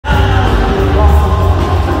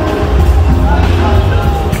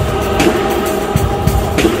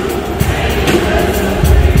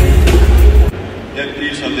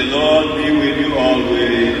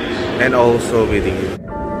also with you.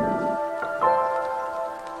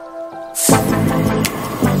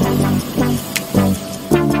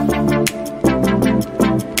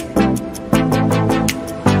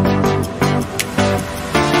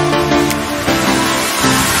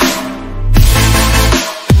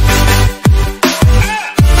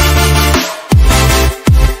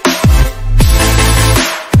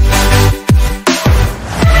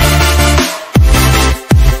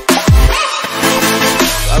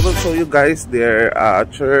 Show you guys their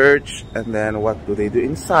church, and then what do they do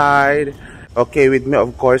inside. Okay, with me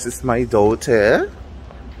of course is my daughter.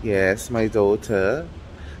 Yes, my daughter.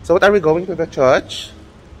 So what are we going to the church?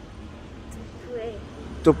 Pray.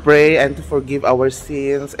 To pray and to forgive our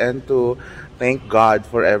sins and to thank God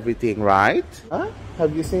for everything, right? Huh?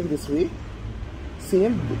 Have you sinned this week?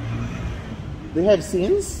 Sinned? Do you have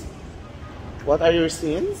sins? What are your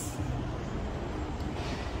sins?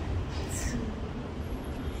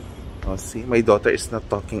 Oh, see, my daughter is not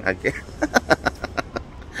talking again.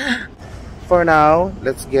 For now,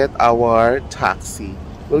 let's get our taxi.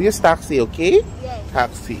 We'll use taxi, okay? Yes.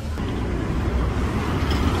 Taxi.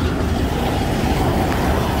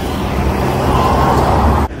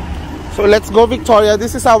 So let's go, Victoria.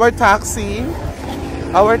 This is our taxi.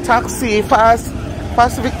 Our taxi. Fast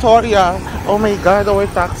Victoria. Oh my God, our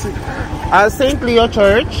taxi. St. Leo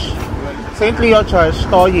Church. St. Leo Church,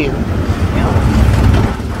 Toyin.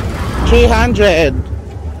 300.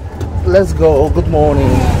 Let's go. Good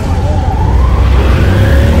morning.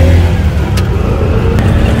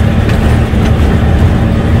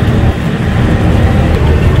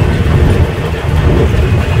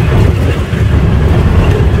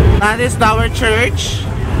 That is our church.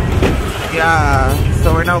 Yeah.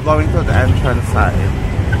 So we're now going to the entrance side.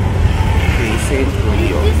 Okay, St.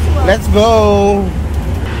 Leo. Let's go.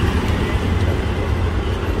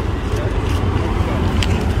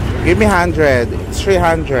 Give me 100. It's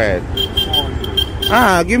 300.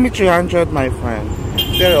 Give me 300, my friend.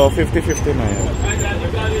 There, 50-50 na yun.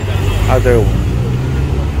 Other one.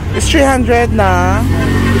 It's 300 na.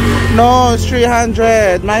 No, it's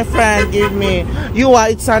 300. My friend, give me.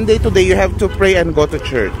 It's Sunday today. You have to pray and go to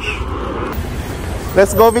church.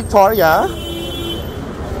 Let's go, Victoria.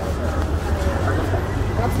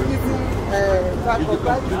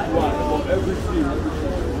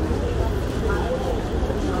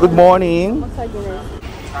 Good morning.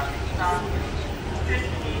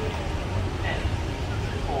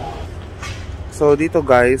 So dito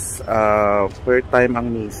guys, per time ang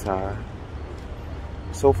misa.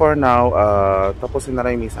 So for now, tapusin na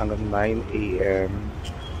lang yung misa hanggang 9 AM.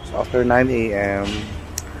 So after 9 AM,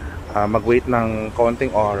 mag-wait ng konting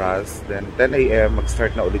oras. Then 10 AM,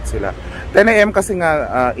 mag-start na ulit sila. 10 AM kasi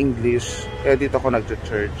nga English. Kaya dito ako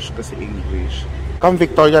nag-church kasi English. Come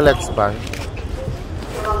Victoria, let's buy.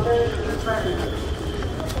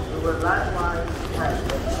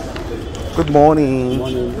 Good morning.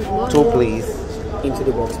 Good morning. Two please. Into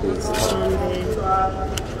the box please.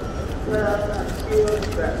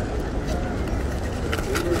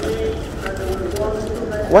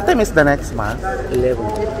 What time is the next mass? 11.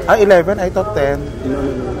 11? I thought 10.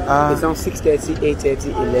 No. It's on 6:30,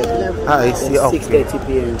 8:30, 11. I see. Okay. 6:30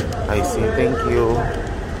 p.m. I see. Thank you.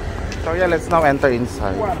 So yeah, let's now enter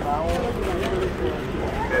inside.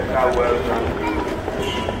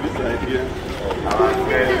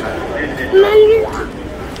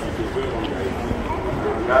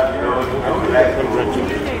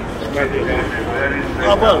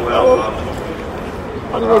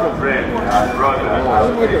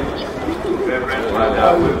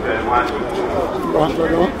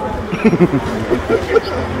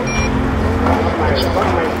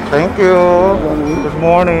 Thank you. Good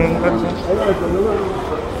morning.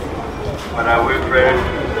 When I will pray,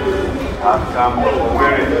 have some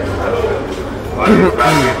wearing on the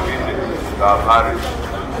private visit to our parish.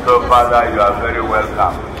 So Father, you are very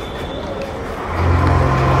welcome.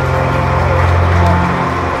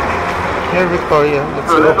 Here, Victoria.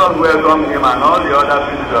 So let us welcome him and all the other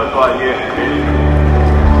visitors who are here today.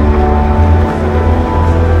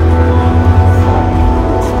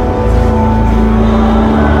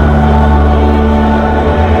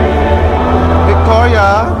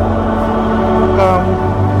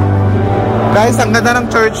 Guys, ang ganda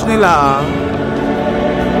ng church nila.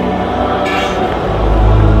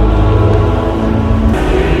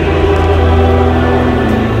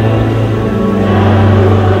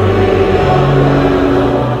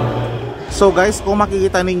 So guys, kung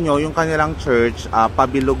makikita ninyo yung kanilang church,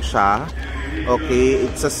 pabilog siya. Okay,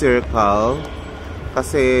 it's a circle.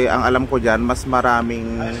 Kasi ang alam ko dyan, mas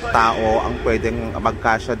maraming tao ang pwedeng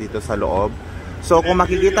magkasya dito sa loob. So kung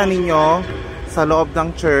makikita ninyo sa loob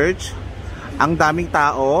ng church, Ang daming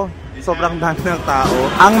tao. Sobrang dami ng tao.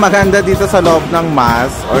 Ang maganda dito sa loob ng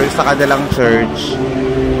mass or sa kanilang church,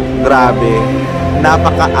 grabe,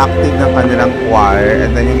 napaka-active ng kanilang choir,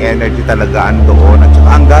 and then yung energy talaga andoon. At saka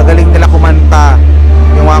ang gagaling nila kumanta.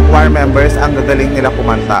 Yung mga choir members, ang gagaling nila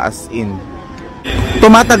kumanta as in.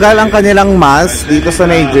 Tumatagal ang kanilang mass dito sa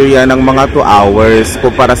Nigeria ng mga 2 hours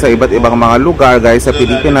kumpara sa iba't ibang mga lugar, guys. Sa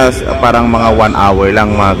Pilipinas parang mga 1 hour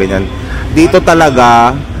lang, mga ganyan. Dito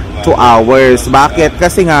talaga 2 hours. Bakit?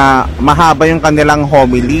 Kasi nga mahaba yung kanilang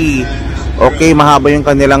homily. Okay, mahaba yung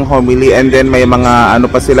kanilang homily, and then may mga ano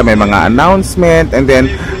pa sila, may mga announcement, and then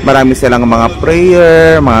marami silang mga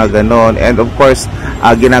prayer, mga ganon. And of course,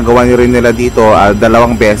 ginagawa nyo rin nila dito 2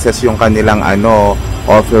 beses yung kanilang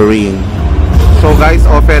offering. So guys,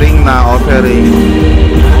 offering na, offering.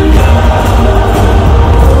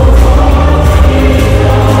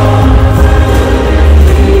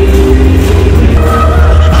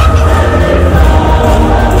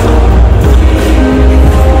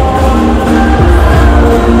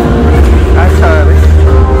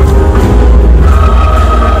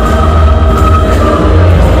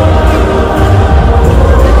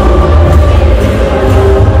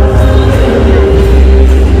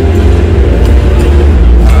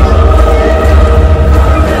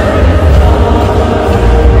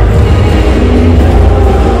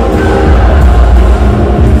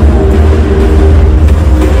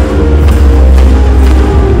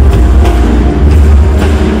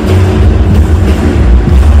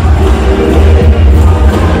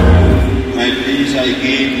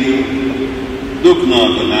 Look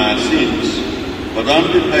not on our sins, but on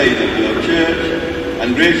the faith of your church,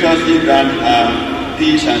 and graciously grant her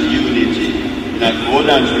peace and unity in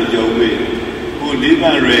accordance with your will, who live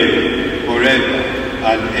and reign forever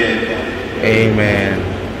and ever. Amen.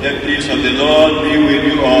 The peace of the Lord be with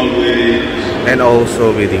you always. And also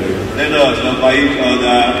with you. Let us offer each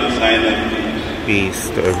other a sign of peace. Peace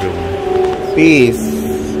to everyone. Peace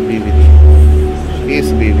be with you.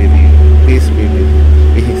 Peace be with you. Peace be with you.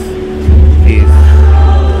 Peace. Peace.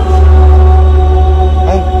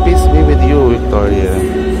 Ay, peace be with you, Victoria.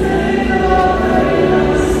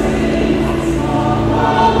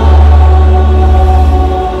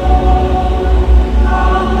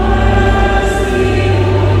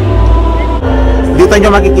 Dito nyo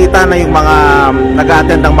makikita na yung mga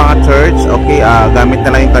nag-attend ng mga church, okay, gamit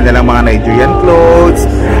na lang yung kanilang mga Nigerian clothes,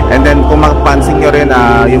 and then kung mapansin nyo rin,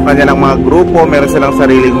 yung kanilang mga grupo, meron silang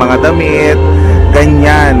sariling mga damit,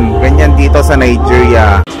 ganyan dito sa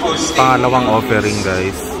Nigeria. Pangalawang offering,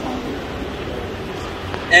 guys.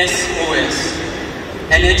 SOS,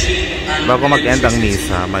 energy and bago mag-end ang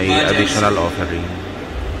misa, may additional offering.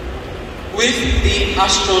 With the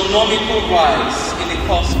astronomical rise in the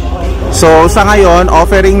cost. So sa ngayon,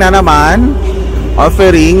 offering na naman.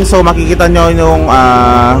 Offering. So makikita nyo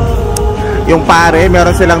yung pare,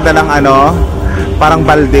 meron silang dalang parang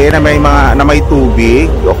balde na may tubig,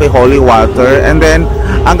 okay, holy water. And then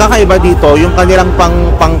ang kakaiba dito, yung kanilang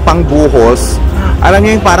pangbuhos. Alam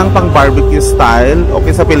niyo yung parang pang barbecue style,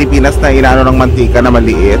 okay, sa Pilipinas na inaano ng mantika na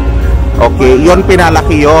maliit. Okay, yon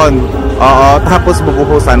pinalaki yon. Oo, tapos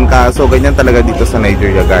bubuhusan ka. So, ganyan talaga dito sa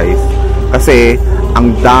Nigeria, guys. Kasi,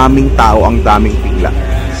 ang daming tao, ang daming pila.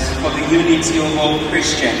 For the unity of all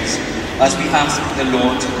Christians, as we ask the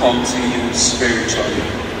Lord to come to you spiritually.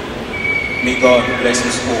 May God bless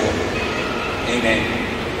us all. Amen.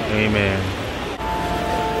 Amen.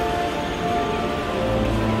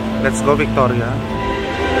 Let's go, Victoria.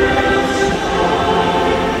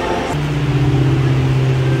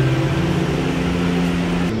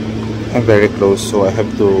 I'm very close, so I have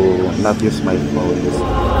to not use my phone.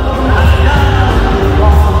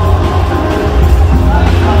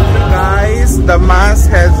 Guys, the mass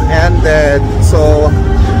has ended. So,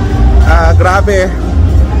 grabe.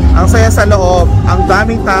 Ang saya sa loob. Ang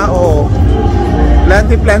daming tao.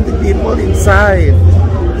 Plenty people inside.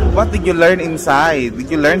 What did you learn inside?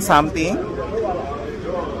 Did you learn something?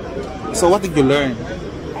 So, what did you learn?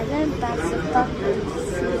 I learned that to talk.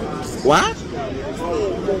 What?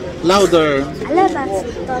 Louder. I learned that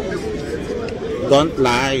to talk. Don't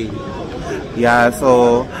lie. Yeah,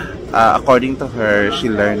 so according to her,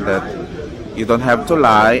 she learned that you don't have to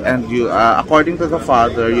lie, and you according to the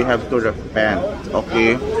Father, you have to repent,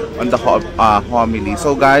 okay, on the homily.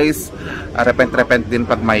 So guys, repent din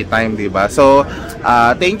pag may time, diba? So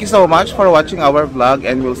thank you so much for watching our vlog,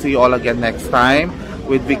 and we'll see you all again next time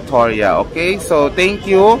with Victoria, okay? So thank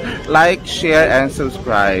you, like, share, and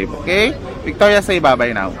subscribe, okay? Victoria, say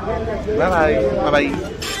bye-bye now. Bye-bye. Bye-bye.